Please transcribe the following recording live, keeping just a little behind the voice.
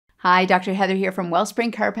Hi, Dr. Heather here from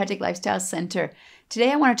Wellspring Chiropractic Lifestyle Center.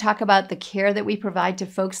 Today I want to talk about the care that we provide to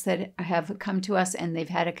folks that have come to us and they've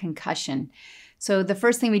had a concussion. So the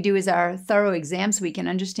first thing we do is our thorough exam so we can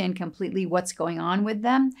understand completely what's going on with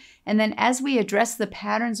them. And then as we address the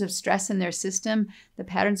patterns of stress in their system, the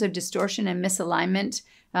patterns of distortion and misalignment,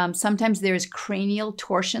 sometimes there is cranial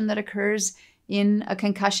torsion that occurs in a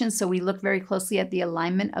concussion, so we look very closely at the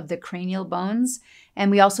alignment of the cranial bones. And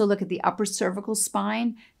we also look at the upper cervical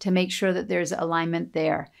spine to make sure that there's alignment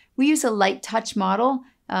there. We use a light touch model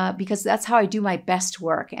because that's how I do my best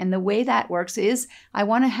work. And the way that works is I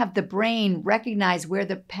want to have the brain recognize where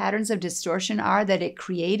the patterns of distortion are that it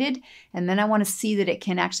created. And then I want to see that it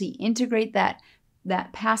can actually integrate that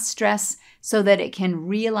past stress so that it can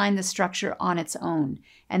realign the structure on its own.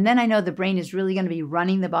 And then I know the brain is really going to be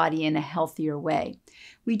running the body in a healthier way.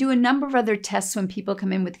 We do a number of other tests when people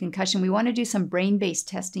come in with concussion. We want to do some brain-based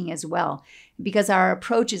testing as well, because our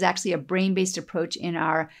approach is actually a brain-based approach in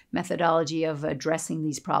our methodology of addressing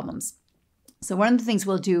these problems. So one of the things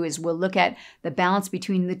we'll do is we'll look at the balance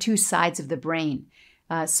between the two sides of the brain.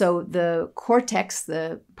 So the cortex,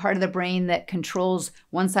 the part of the brain that controls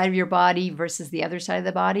one side of your body versus the other side of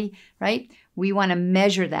the body, right? We want to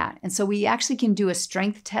measure that. And so we actually can do a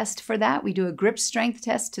strength test for that. We do a grip strength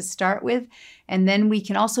test to start with. And then we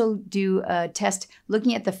can also do a test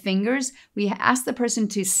looking at the fingers. We ask the person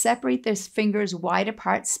to separate their fingers wide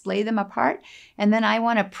apart, splay them apart. And then I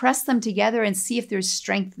want to press them together and see if there's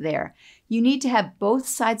strength there. You need to have both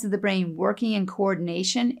sides of the brain working in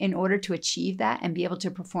coordination in order to achieve that and be able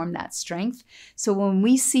to perform that strength. So when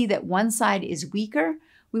we see that one side is weaker,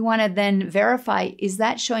 we want to then verify, is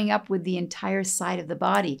that showing up with the entire side of the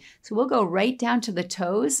body? So we'll go right down to the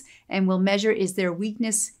toes and we'll measure, is there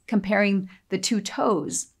weakness comparing the two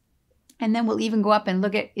toes? And then we'll even go up and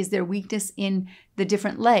look at, is there weakness in the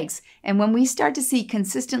different legs? And when we start to see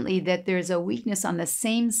consistently that there's a weakness on the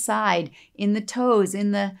same side in the toes,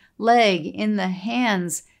 in the leg, in the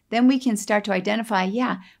hands, then we can start to identify,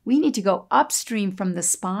 yeah, we need to go upstream from the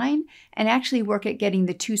spine and actually work at getting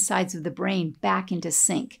the two sides of the brain back into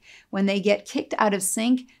sync. When they get kicked out of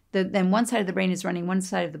sync, then one side of the brain is running one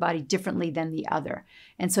side of the body differently than the other.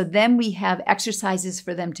 And so then we have exercises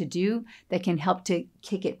for them to do that can help to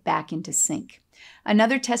kick it back into sync.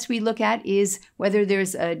 Another test we look at is whether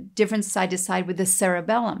there's a difference side to side with the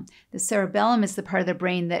cerebellum. The cerebellum is the part of the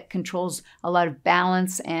brain that controls a lot of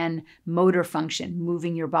balance and motor function,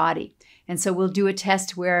 moving your body. And so we'll do a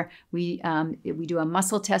test where we do a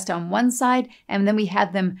muscle test on one side, and then we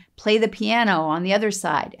have them play the piano on the other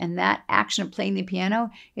side. And that action of playing the piano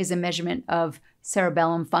is a measurement of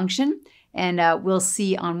cerebellum function. And we'll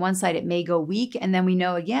see on one side it may go weak, and then we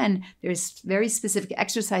know again there's very specific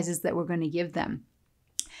exercises that we're going to give them.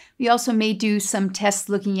 We also may do some tests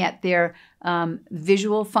looking at their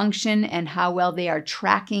visual function and how well they are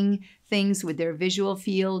tracking things with their visual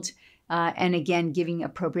field, and again giving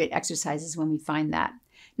appropriate exercises when we find that.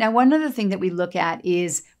 Now, one other thing that we look at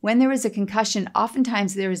is when there is a concussion,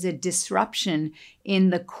 oftentimes there is a disruption in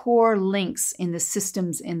the core links in the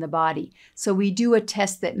systems in the body. So we do a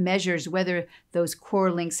test that measures whether those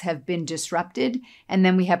core links have been disrupted, and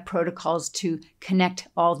then we have protocols to connect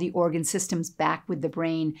all the organ systems back with the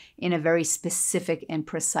brain in a very specific and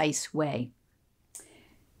precise way.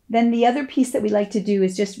 Then the other piece that we like to do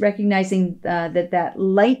is just recognizing that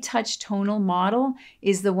light touch tonal model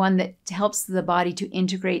is the one that helps the body to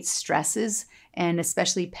integrate stresses, and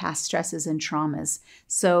especially past stresses and traumas.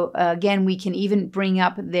 So again, we can even bring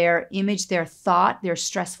up their image, their thought, their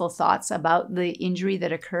stressful thoughts about the injury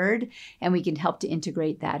that occurred, and we can help to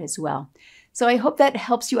integrate that as well. So I hope that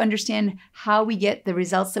helps you understand how we get the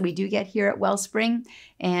results that we do get here at Wellspring.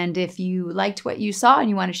 And if you liked what you saw and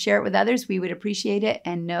you want to share it with others, we would appreciate it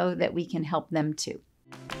and know that we can help them too.